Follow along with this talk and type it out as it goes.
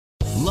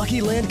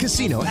Lucky Land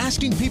Casino,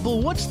 asking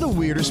people, what's the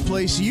weirdest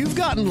place you've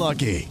gotten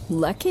lucky?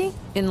 Lucky?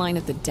 In line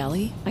at the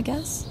deli, I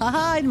guess?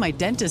 Aha, in my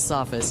dentist's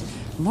office.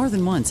 More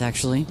than once,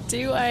 actually.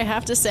 Do I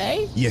have to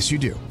say? Yes, you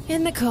do.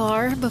 In the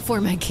car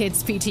before my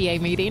kids' PTA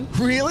meeting.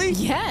 Really?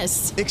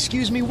 Yes.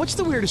 Excuse me, what's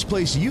the weirdest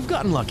place you've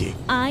gotten lucky?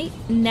 I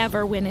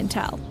never win and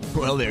tell.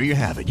 Well, there you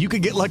have it. You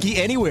can get lucky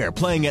anywhere,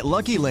 playing at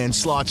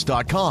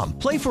LuckyLandSlots.com.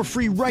 Play for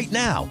free right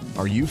now.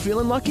 Are you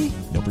feeling lucky?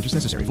 No purchase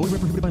necessary. Void where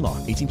prohibited by law.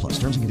 18+.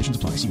 Terms and conditions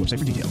apply. See website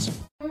for details.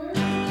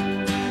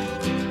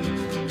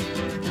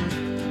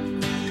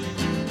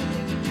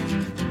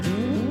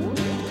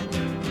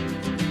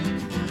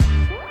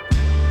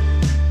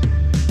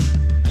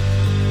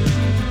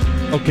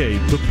 Okay,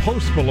 the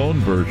Post Malone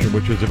version,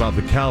 which is about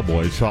the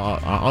Cowboys, so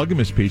I'll give him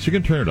his piece. You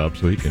can turn it up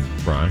so he can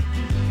cry.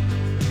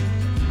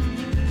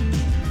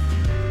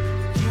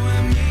 You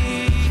and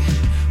me,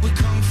 we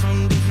come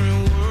from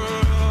different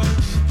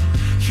worlds.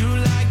 You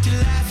like to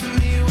laugh at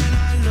me when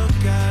I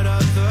look at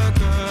other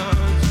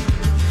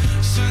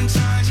girls.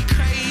 Sometimes you're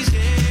crazy,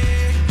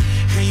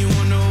 and you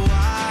wonder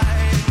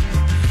why.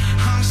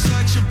 I'm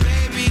such a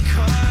baby,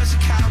 'cause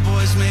the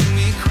Cowboys make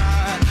me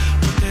cry.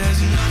 But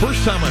there's nothing.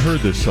 First time I heard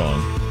this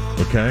song.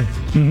 Okay.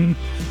 Mm-hmm.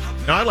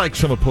 Now, I like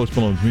some of Post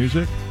Malone's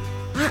music.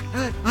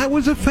 I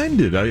was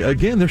offended.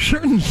 Again, there's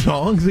certain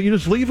songs that you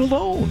just leave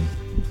alone.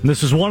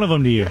 This is one of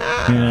them to you.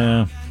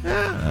 Yeah.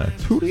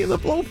 Tootie and the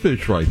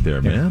Blowfish right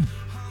there, man.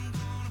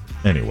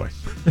 Anyway.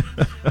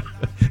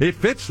 It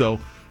fits, though,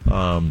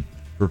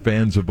 for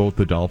fans of both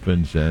the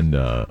Dolphins and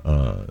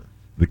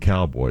the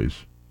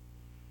Cowboys.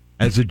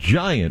 As a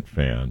Giant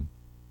fan,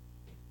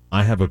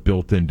 I have a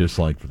built-in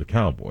dislike for the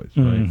Cowboys,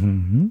 right?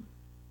 Mm-hmm.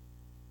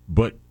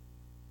 But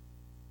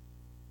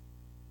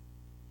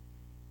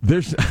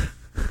there's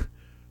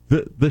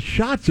the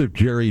shots of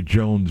Jerry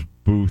Jones'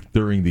 booth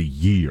during the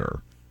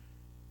year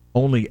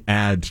only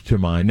adds to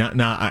my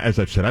now. As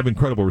I've said, I have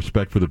incredible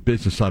respect for the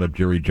business side of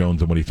Jerry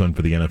Jones and what he's done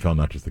for the NFL,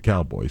 not just the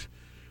Cowboys.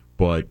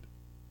 But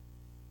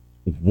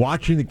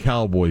watching the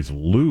Cowboys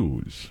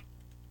lose,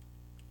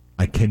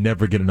 I can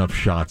never get enough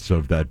shots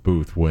of that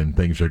booth when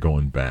things are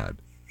going bad.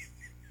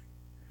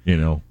 You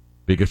know,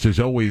 because there's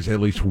always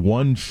at least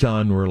one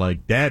son where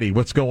like, Daddy,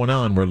 what's going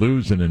on? We're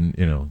losing,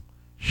 and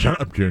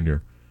shut up,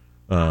 Junior.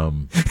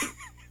 And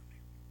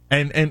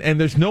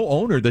there's no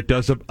owner that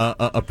does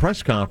a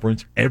press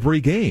conference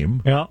every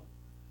game. Yeah.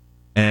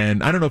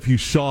 And I don't know if you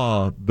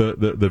saw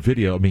the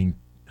video. I mean,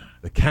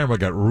 the camera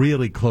got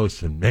really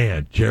close, and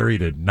man, Jerry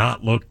did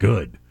not look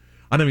good.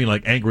 I don't mean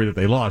like angry that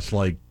they lost,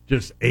 like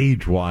just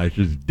age-wise,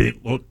 just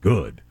didn't look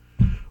good.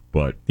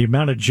 But the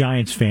amount of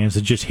Giants fans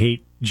that just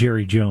hate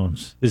Jerry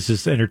Jones is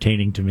just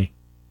entertaining to me.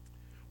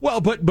 Well,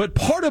 but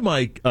part of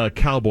my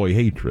Cowboy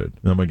hatred,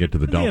 and I'm going to get to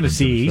the Dolphins.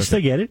 The NFC East, I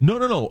get it.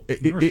 No.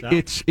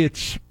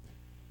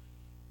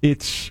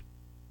 It's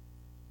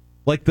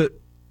like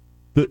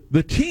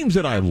the teams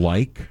that I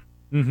like.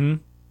 Mm-hmm.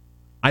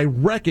 I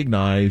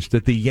recognize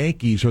that the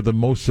Yankees are the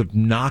most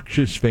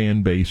obnoxious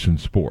fan base in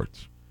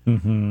sports,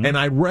 mm-hmm. and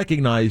I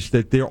recognize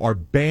that there are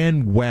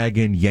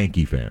bandwagon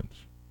Yankee fans.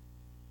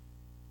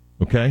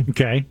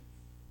 Okay.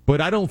 But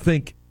I don't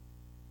think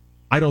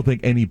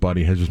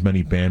anybody has as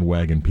many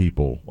bandwagon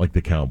people like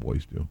the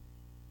Cowboys do.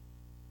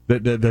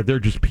 That they're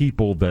just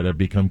people that have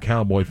become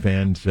Cowboy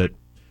fans that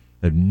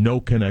have no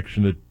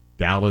connection to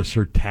Dallas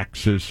or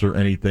Texas or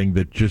anything,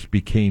 that just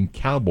became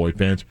Cowboy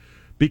fans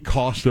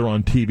because they're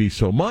on TV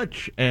so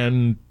much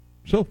and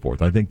so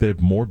forth. I think they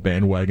have more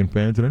bandwagon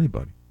fans than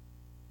anybody.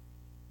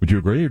 Would you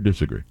agree or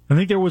disagree? I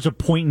think there was a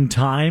point in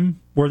time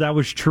where that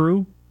was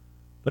true,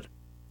 but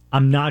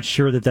I'm not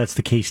sure that that's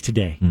the case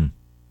today.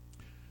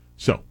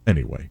 So,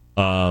 anyway,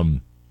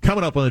 coming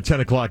up on the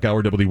 10 o'clock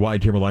hour,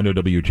 WYTM Orlando,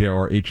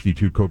 WJR,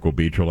 HD2 Cocoa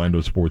Beach,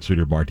 Orlando Sports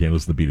Leader Mark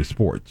Daniels, the Beat of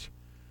Sports.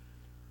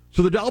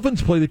 So the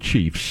Dolphins play the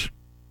Chiefs.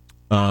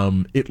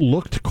 It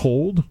looked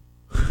cold.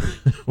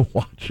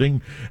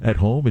 Watching at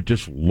home, it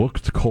just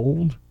looked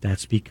cold.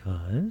 That's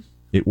because?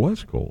 It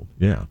was cold,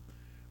 yeah.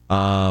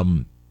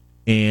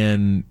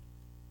 And,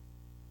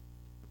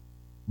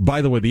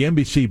 by the way, the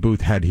NBC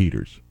booth had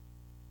heaters,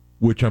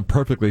 which I'm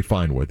perfectly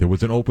fine with. There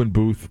was an open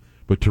booth,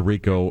 but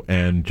Tirico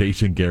and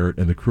Jason Garrett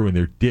and the crew in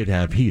there did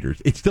have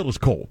heaters. It still is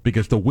cold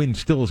because the wind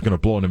still is going to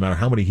blow. No matter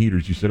how many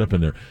heaters you set up in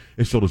there,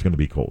 it still is going to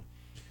be cold.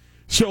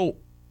 So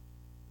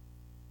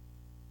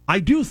I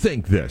do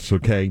think this,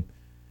 okay?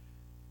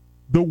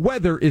 The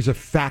weather is a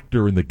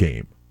factor in the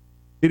game.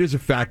 It is a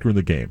factor in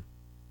the game.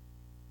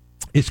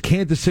 Is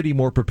Kansas City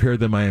more prepared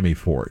than Miami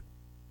for it?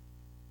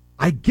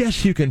 I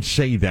guess you can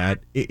say that.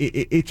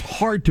 It's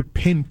hard to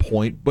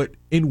pinpoint, but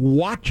in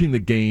watching the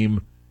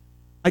game,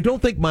 I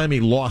don't think Miami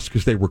lost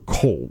because they were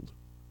cold.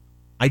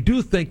 I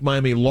do think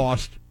Miami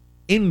lost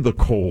in the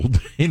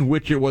cold, in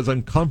which it was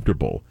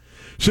uncomfortable.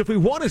 So if we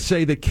want to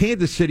say that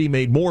Kansas City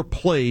made more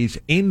plays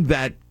in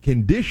that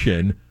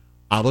condition,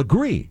 I'll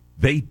agree.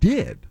 They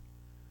did.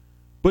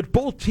 But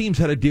both teams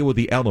had to deal with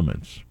the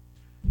elements.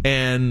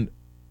 And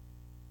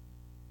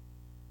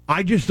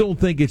I just don't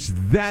think it's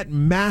that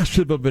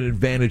massive of an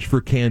advantage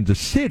for Kansas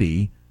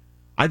City.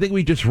 I think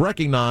we just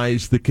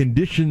recognized the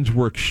conditions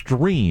were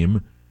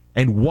extreme,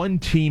 and one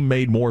team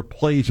made more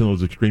plays in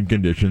those extreme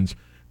conditions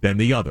than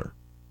the other.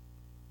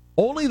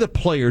 Only the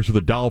players of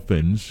the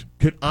Dolphins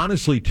could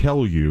honestly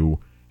tell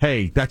you,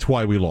 hey, that's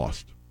why we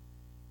lost.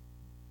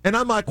 And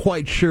I'm not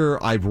quite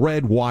sure I've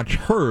read, watched,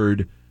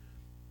 heard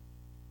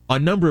a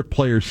number of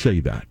players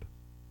say that.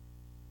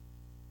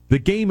 The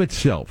game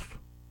itself.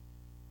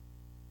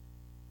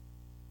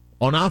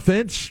 On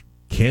offense,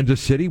 Kansas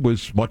City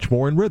was much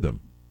more in rhythm.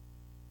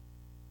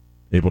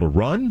 Able to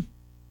run,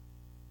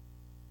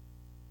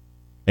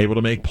 able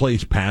to make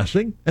plays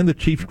passing, and the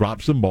Chiefs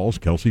dropped some balls.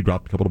 Kelsey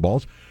dropped a couple of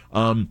balls.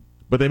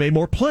 But they made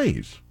more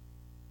plays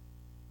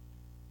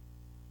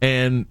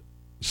and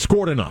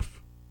scored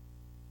enough.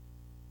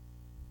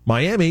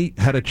 Miami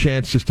had a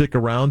chance to stick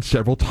around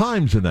several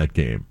times in that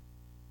game.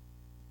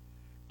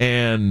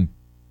 And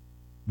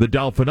the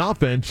Dolphin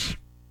offense,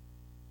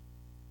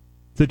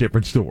 it's a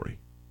different story.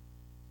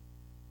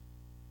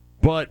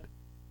 But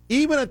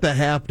even at the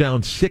half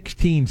down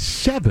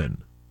 16-7,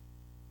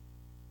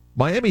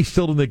 Miami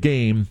still in the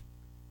game,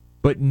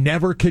 but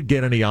never could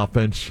get any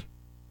offense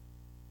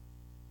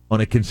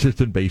on a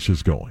consistent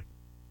basis going.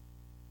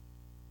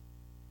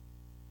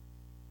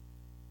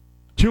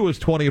 Tua's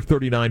 20 of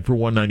 39 for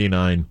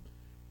 199.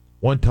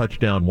 One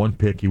touchdown, one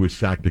pick. He was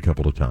sacked a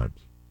couple of times.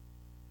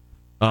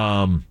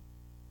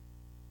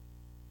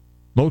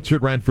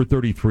 Mozart ran for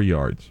 33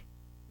 yards.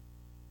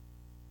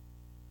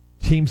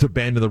 Teams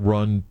abandon the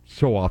run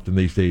so often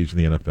these days in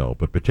the NFL,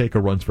 but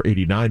Pacheco runs for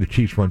 89. The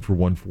Chiefs run for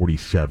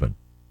 147.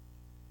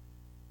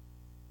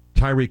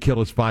 Tyreek Hill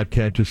has 5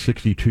 catches,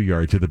 62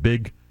 yards. With a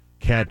big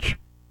catch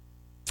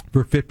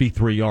for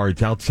 53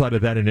 yards. Outside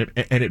of that, and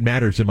it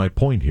matters in my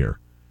point here.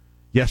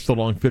 Yes, the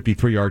long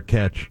 53-yard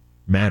catch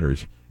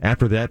matters.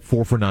 After that,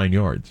 4 for 9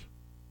 yards.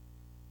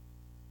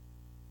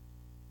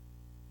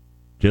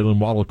 Jalen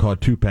Waddle caught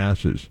 2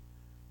 passes.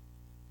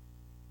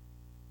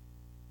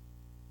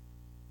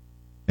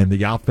 And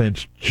the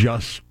offense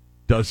just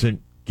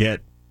doesn't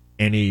get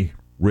any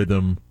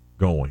rhythm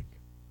going.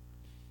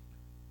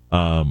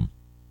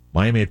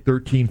 Miami had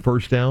 13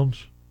 first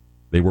downs.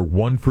 They were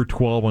 1 for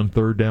 12 on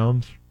third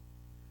downs.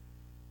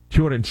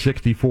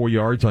 264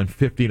 yards on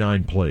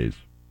 59 plays.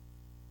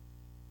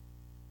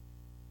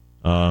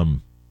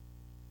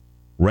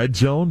 Red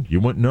zone,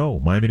 you wouldn't know.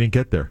 Miami didn't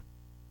get there.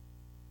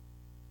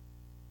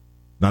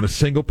 Not a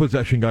single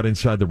possession got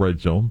inside the red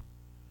zone.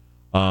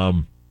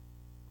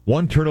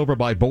 One turnover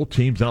by both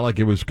teams, not like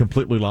it was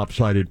completely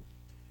lopsided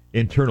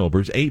in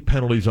turnovers. 8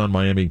 penalties on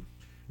Miami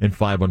and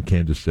 5 on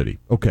Kansas City.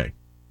 Okay.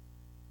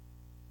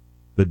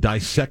 The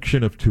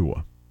dissection of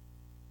Tua.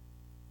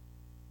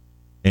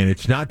 And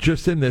it's not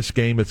just in this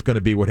game. It's going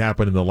to be what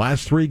happened in the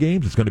last 3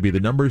 games. It's going to be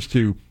the numbers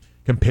to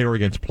compare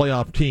against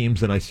playoff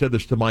teams. And I said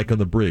this to Mike on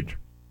the bridge.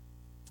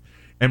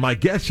 And my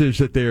guess is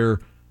that that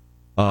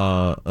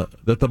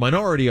the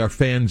minority are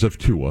fans of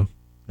Tua,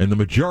 and the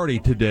majority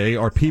today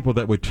are people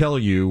that would tell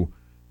you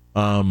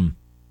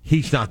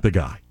he's not the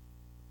guy.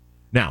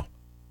 Now,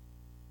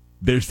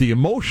 there's the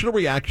emotional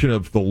reaction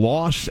of the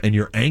loss, and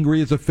you're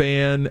angry as a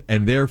fan,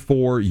 and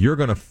therefore you're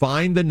going to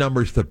find the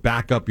numbers to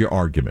back up your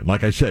argument.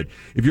 Like I said,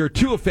 if you're a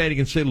Tua fan, you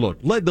can say, look,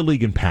 led the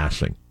league in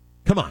passing.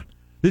 Come on.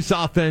 This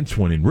offense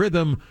went in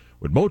rhythm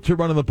with Mozart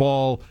running the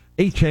ball,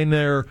 H.N.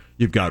 there,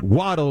 you've got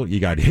Waddle, you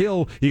got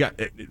Hill, you got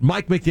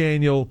Mike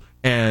McDaniel,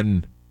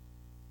 and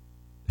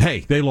hey,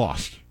 they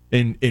lost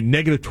in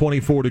negative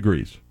 24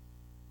 degrees.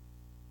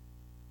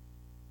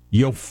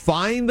 You'll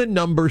find the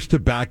numbers to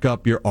back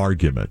up your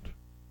argument.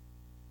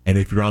 And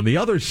if you're on the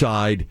other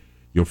side,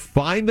 you'll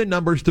find the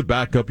numbers to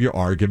back up your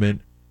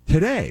argument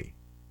today.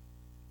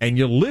 And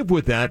you'll live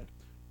with that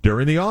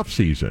during the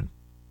offseason.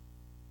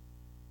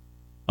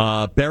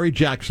 Barry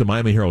Jackson,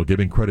 Miami Herald,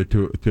 giving credit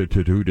to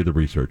who did the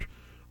research.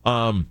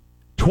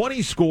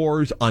 20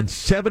 scores on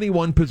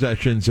 71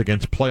 possessions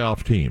against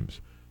playoff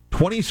teams.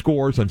 20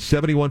 scores on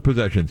 71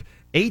 possessions.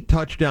 8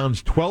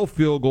 touchdowns, 12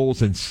 field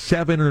goals, and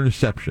 7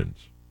 interceptions.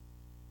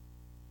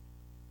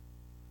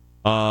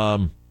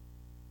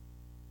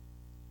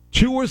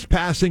 Tua's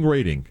passing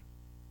rating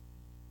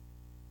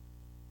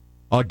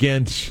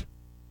against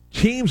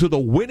teams with a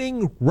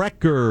winning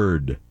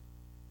record,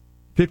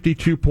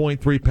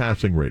 52.3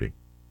 passing rating.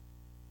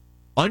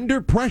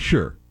 Under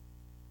pressure,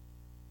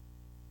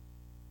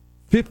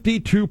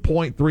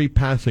 52.3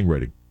 passing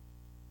rating.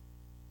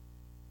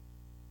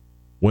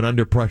 When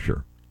under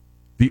pressure.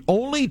 The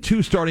only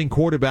 2 starting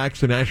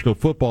quarterbacks in the National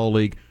Football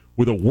League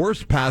with a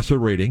worse passer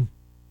rating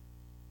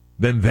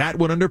than that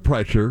when under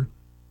pressure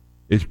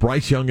is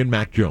Bryce Young and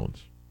Mac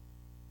Jones.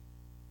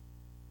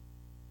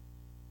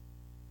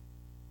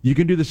 You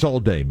can do this all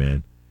day,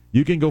 man.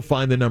 You can go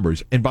find the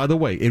numbers. And by the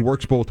way, it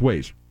works both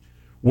ways.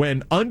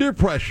 When under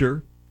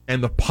pressure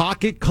and the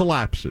pocket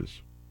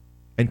collapses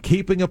and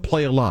keeping a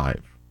play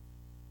alive,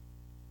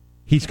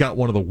 he's got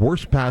one of the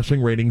worst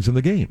passing ratings in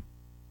the game.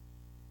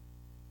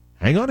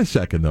 Hang on a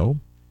second, though.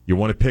 You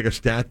want to pick a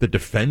stat that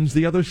defends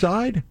the other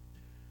side?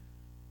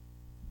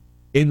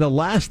 In the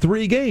last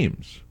 3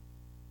 games,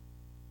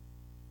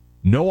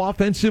 no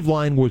offensive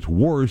line was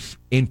worse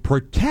in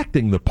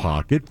protecting the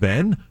pocket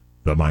than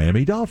the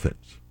Miami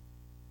Dolphins.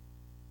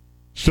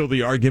 So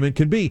the argument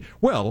can be,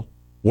 well,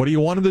 what do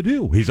you want him to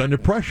do? He's under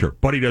pressure,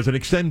 but he doesn't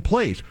extend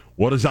plays.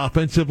 What his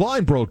offensive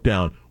line broke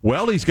down?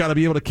 Well, he's got to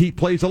be able to keep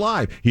plays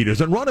alive. He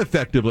doesn't run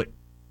effectively.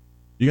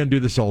 You're going to do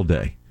this all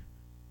day.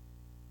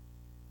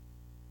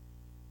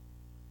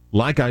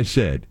 Like I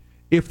said,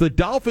 if the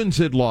Dolphins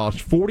had lost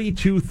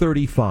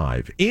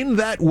 42-35 in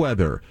that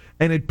weather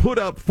and had put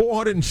up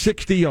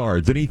 460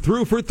 yards and he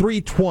threw for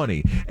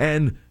 320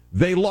 and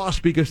they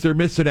lost because they're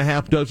missing a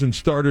half dozen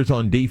starters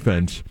on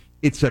defense,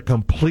 it's a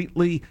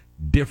completely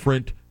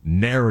different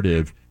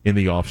narrative in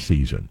the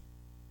offseason.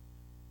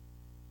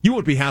 You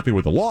wouldn't be happy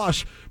with the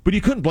loss, but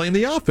you couldn't blame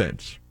the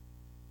offense.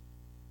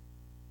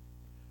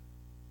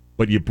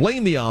 But you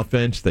blame the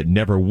offense that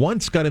never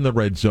once got in the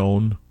red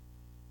zone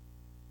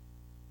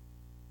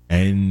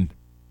and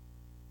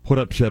put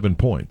up 7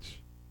 points.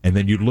 And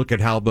then you look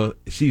at how the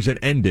season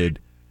ended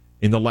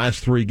in the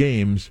last 3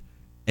 games,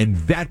 and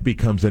that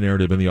becomes a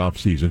narrative in the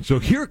offseason. So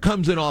here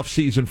comes an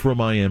offseason for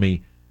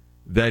Miami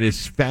that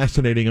is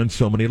fascinating on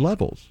so many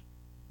levels.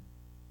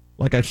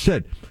 Like I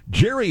said,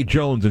 Jerry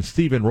Jones and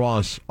Stephen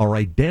Ross are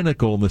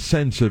identical in the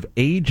sense of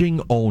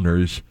aging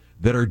owners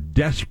that are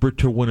desperate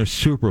to win a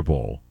Super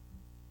Bowl.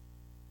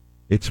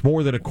 It's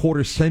more than a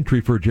quarter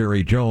century for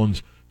Jerry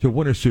Jones to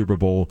win a Super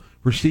Bowl.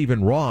 For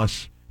Stephen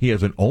Ross, he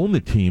hasn't owned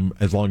the team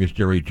as long as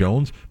Jerry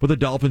Jones, but the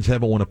Dolphins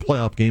haven't won a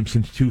playoff game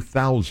since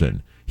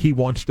 2000. He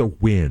wants to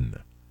win.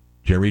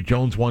 Jerry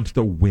Jones wants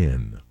to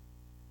win.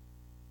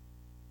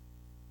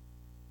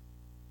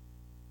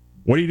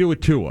 What do you do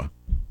with Tua?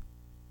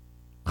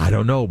 I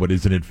don't know, but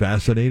isn't it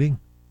fascinating?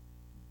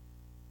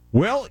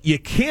 Well, you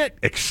can't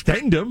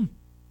extend him.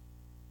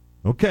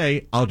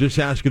 Okay, I'll just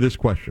ask you this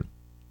question.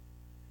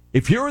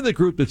 If you're in the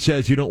group that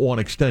says you don't want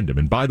to extend him,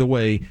 and by the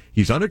way,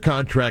 he's under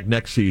contract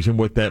next season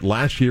with that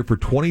last year for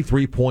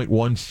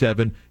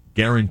 $23.17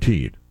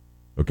 guaranteed.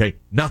 Okay,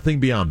 nothing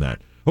beyond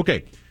that.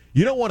 Okay,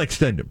 you don't want to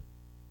extend him.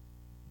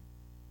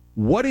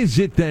 What is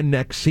it then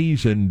next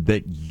season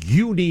that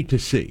you need to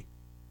see?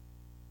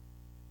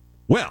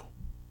 Well,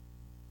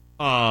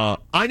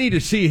 I need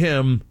to see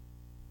him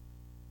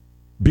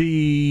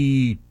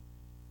be,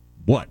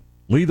 what,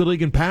 lead the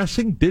league in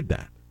passing? Did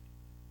that.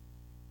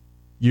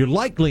 Your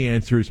likely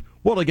answer is,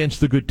 well, against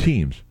the good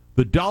teams.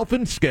 The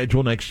Dolphins'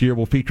 schedule next year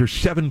will feature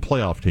 7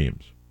 playoff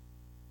teams.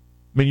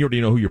 I mean, you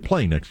already know who you're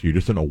playing next year,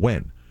 just don't know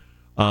when.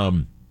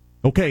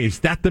 Okay, is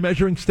that the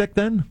measuring stick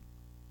then?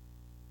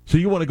 So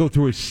you want to go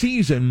through a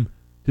season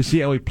to see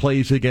how he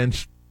plays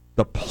against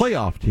the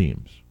playoff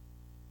teams.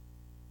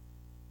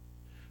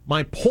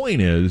 My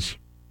point is,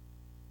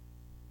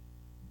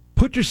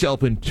 put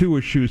yourself in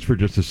Tua's shoes for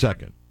just a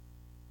second.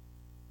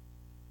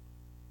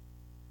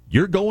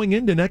 You're going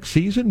into next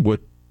season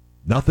with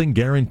nothing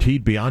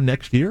guaranteed beyond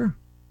next year?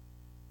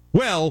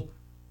 Well,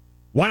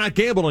 why not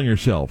gamble on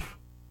yourself?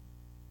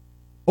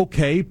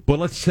 Okay, but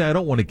let's say I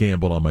don't want to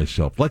gamble on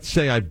myself. Let's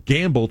say I've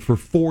gambled for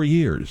 4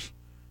 years.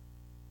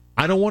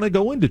 I don't want to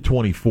go into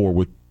 24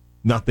 with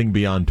nothing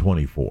beyond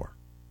 24.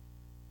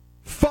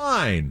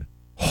 Fine.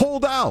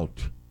 Hold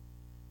out.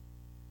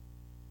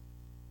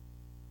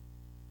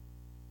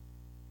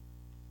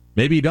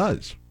 Maybe he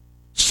does.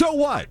 So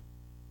what?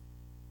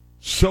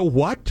 So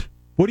what?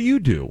 What do you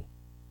do?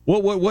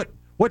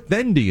 What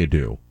then do you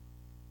do?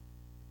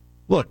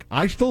 Look,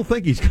 I still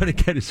think he's going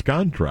to get his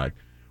contract.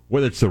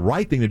 Whether it's the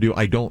right thing to do,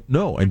 I don't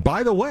know. And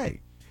by the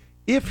way,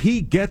 if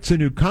he gets a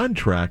new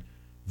contract,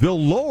 they'll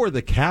lower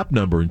the cap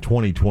number in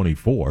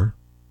 2024.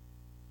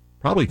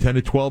 Probably $10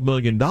 to $12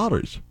 million.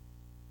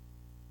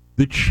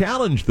 The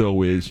challenge,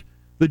 though, is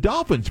the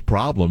Dolphins'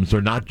 problems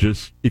are not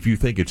just if you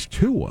think it's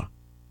Tua.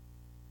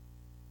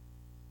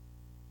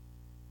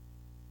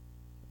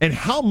 And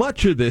how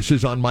much of this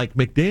is on Mike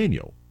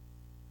McDaniel?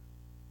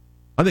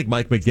 I think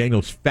Mike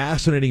McDaniel's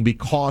fascinating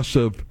because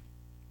of,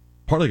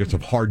 partly because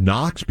of Hard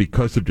Knocks,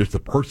 because of just the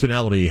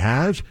personality he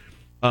has,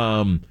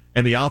 and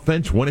the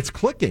offense when it's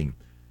clicking.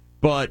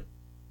 But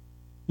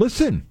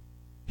listen,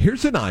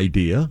 here's an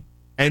idea,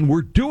 and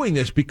we're doing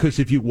this because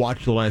if you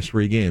watch the last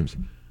 3 games,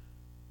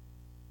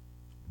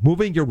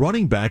 moving your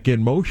running back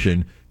in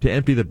motion to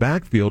empty the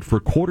backfield for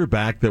a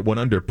quarterback that when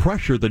under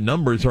pressure, the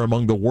numbers are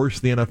among the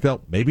worst in the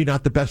NFL. Maybe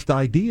not the best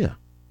idea.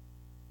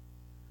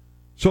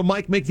 So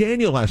Mike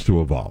McDaniel has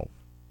to evolve.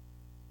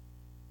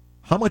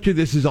 How much of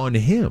this is on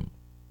him?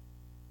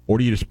 Or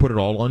do you just put it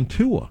all on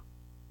Tua?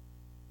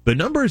 The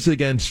numbers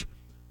against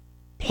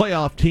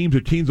playoff teams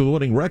or teams with a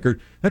winning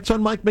record, that's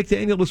on Mike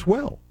McDaniel as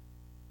well.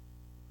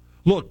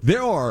 Look,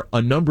 there are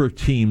a number of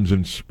teams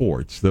in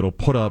sports that'll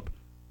put up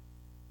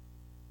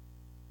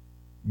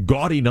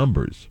gaudy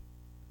numbers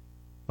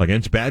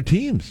against bad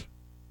teams.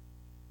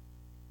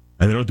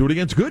 And they don't do it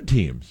against good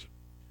teams.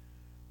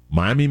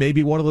 Miami may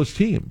be one of those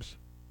teams.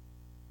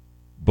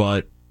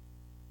 But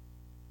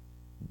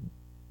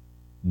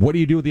what do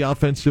you do with the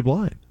offensive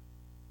line?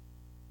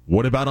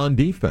 What about on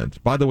defense?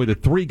 By the way, the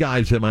 3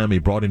 guys that Miami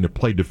brought in to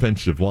play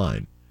defensive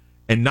line,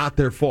 and not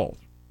their fault.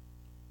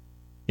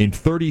 In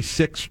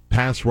 36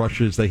 pass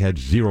rushes, they had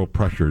 0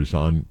 pressures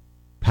on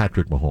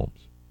Patrick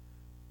Mahomes.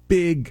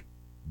 Big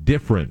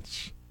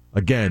difference.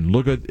 Again,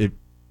 look at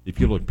if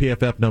you look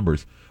PFF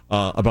numbers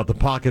about the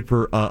pocket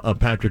for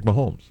Patrick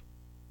Mahomes.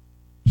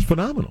 It's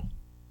phenomenal.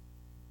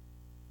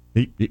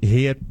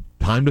 He had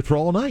time to throw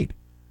all night.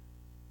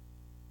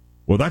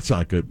 Well, that's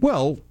not good.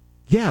 Well,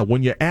 yeah,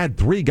 when you add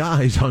 3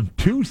 guys on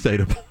Tuesday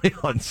to play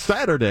on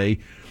Saturday,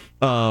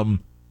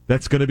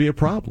 that's going to be a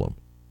problem.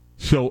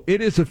 So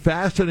it is a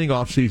fascinating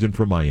offseason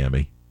for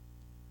Miami.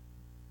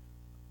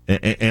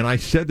 And I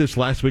said this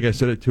last week, I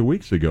said it 2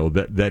 weeks ago,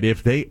 that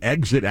if they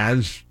exit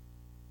as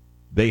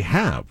they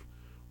have,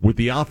 with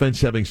the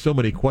offense having so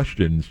many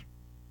questions,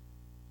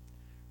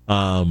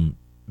 then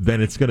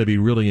it's going to be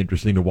really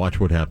interesting to watch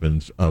what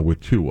happens with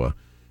Tua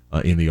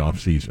in the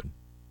offseason.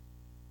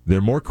 There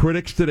are more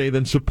critics today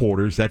than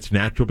supporters. That's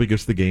natural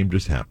because the game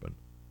just happened.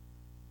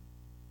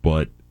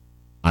 But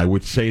I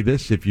would say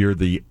this, if you're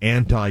the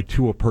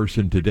anti-Tua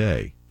person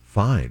today,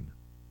 fine.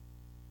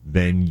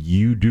 Then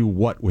you do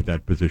what with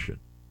that position?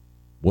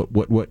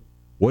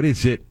 What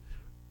is it,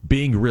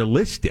 being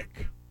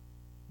realistic?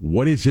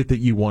 What is it that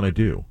you want to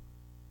do?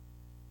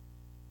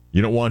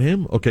 You don't want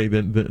him? Okay,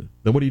 then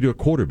what do you do at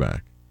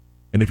quarterback?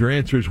 And if your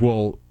answer is,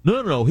 well,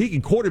 no, he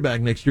can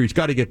quarterback next year, he's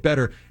got to get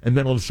better, and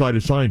then I'll decide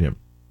to sign him.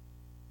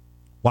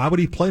 Why would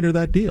he play under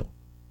that deal?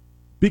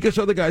 Because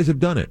other guys have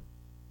done it.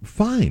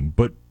 Fine,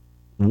 but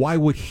why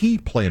would he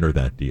play under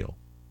that deal?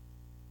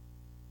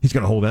 He's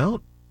going to hold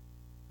out?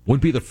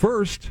 Wouldn't be the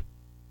first.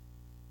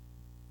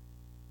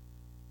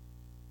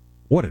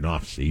 What an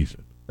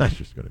offseason. That's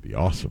just going to be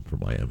awesome for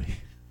Miami.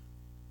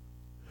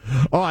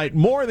 All right,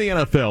 more in the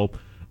NFL.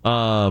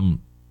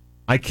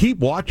 I keep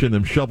watching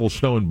them shovel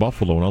snow in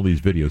Buffalo and all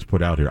these videos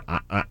put out here.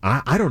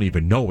 I don't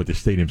even know what the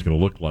stadium's going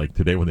to look like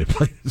today when they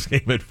play this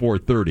game at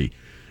 4:30.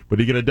 But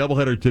you get a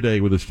doubleheader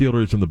today with the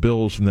Steelers and the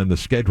Bills, and then the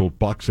scheduled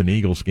Bucs and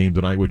Eagles game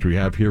tonight, which we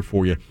have here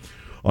for you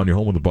on your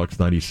home of the Bucs,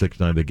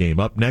 96.9 The Game.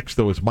 Up next,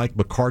 though, is Mike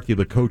McCarthy,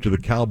 the coach of the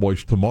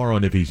Cowboys, tomorrow.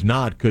 And if he's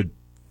not, could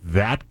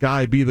that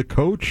guy be the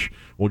coach?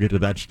 We'll get to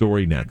that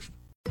story next.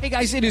 Hey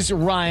guys, it is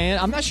Ryan.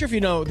 I'm not sure if you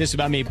know this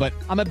about me, but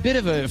I'm a bit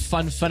of a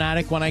fun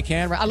fanatic when I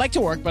can. I like to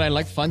work, but I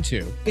like fun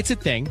too. It's a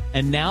thing.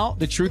 And now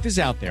the truth is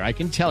out there. I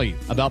can tell you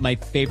about my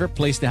favorite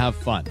place to have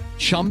fun.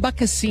 Chumba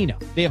Casino.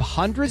 They have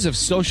hundreds of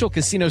social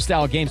casino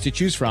style games to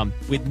choose from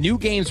with new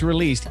games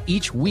released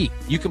each week.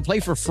 You can play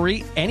for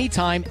free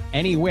anytime,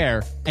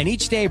 anywhere. And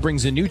each day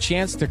brings a new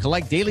chance to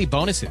collect daily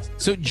bonuses.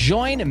 So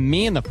join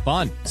me in the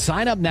fun.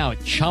 Sign up now at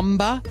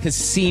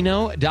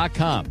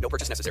ChumbaCasino.com. No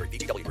purchase necessary.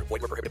 VGW Group.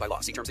 Void where prohibited by law.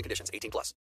 See terms and conditions. 18+.